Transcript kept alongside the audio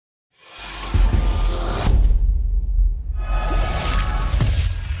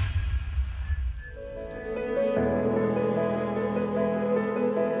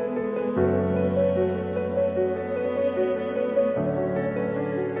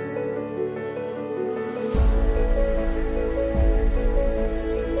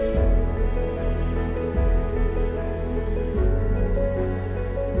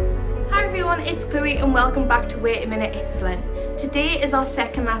Hi and welcome back to Wait a Minute, it's Lent. Today is our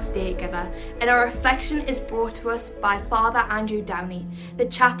second last day together and our reflection is brought to us by Father Andrew Downie, the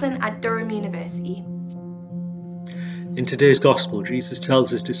chaplain at Durham University. In today's Gospel, Jesus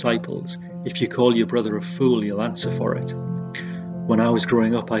tells his disciples, if you call your brother a fool, you'll answer for it. When I was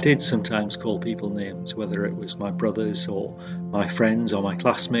growing up, I did sometimes call people names, whether it was my brothers or my friends or my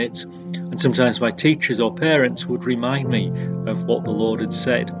classmates, and sometimes my teachers or parents would remind me of what the Lord had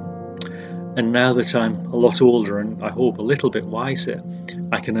said. And now that I'm a lot older and I hope a little bit wiser,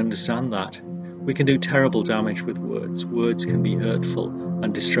 I can understand that. We can do terrible damage with words. Words can be hurtful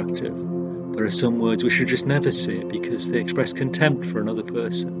and destructive. There are some words we should just never say because they express contempt for another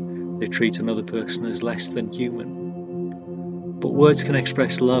person. They treat another person as less than human. But words can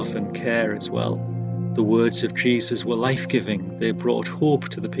express love and care as well. The words of Jesus were life-giving. They brought hope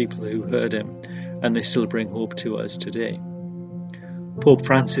to the people who heard him, and they still bring hope to us today. Pope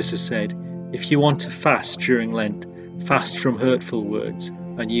Francis has said, if you want to fast during Lent, fast from hurtful words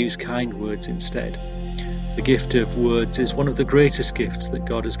and use kind words instead. The gift of words is one of the greatest gifts that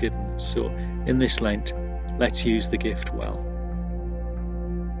God has given us, so in this Lent, let's use the gift well.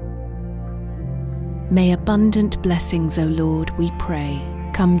 May abundant blessings, O Lord, we pray,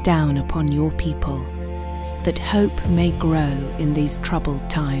 come down upon your people, that hope may grow in these troubled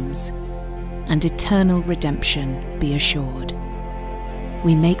times, and eternal redemption be assured.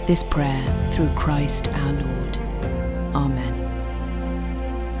 We make this prayer through Christ our Lord. Amen.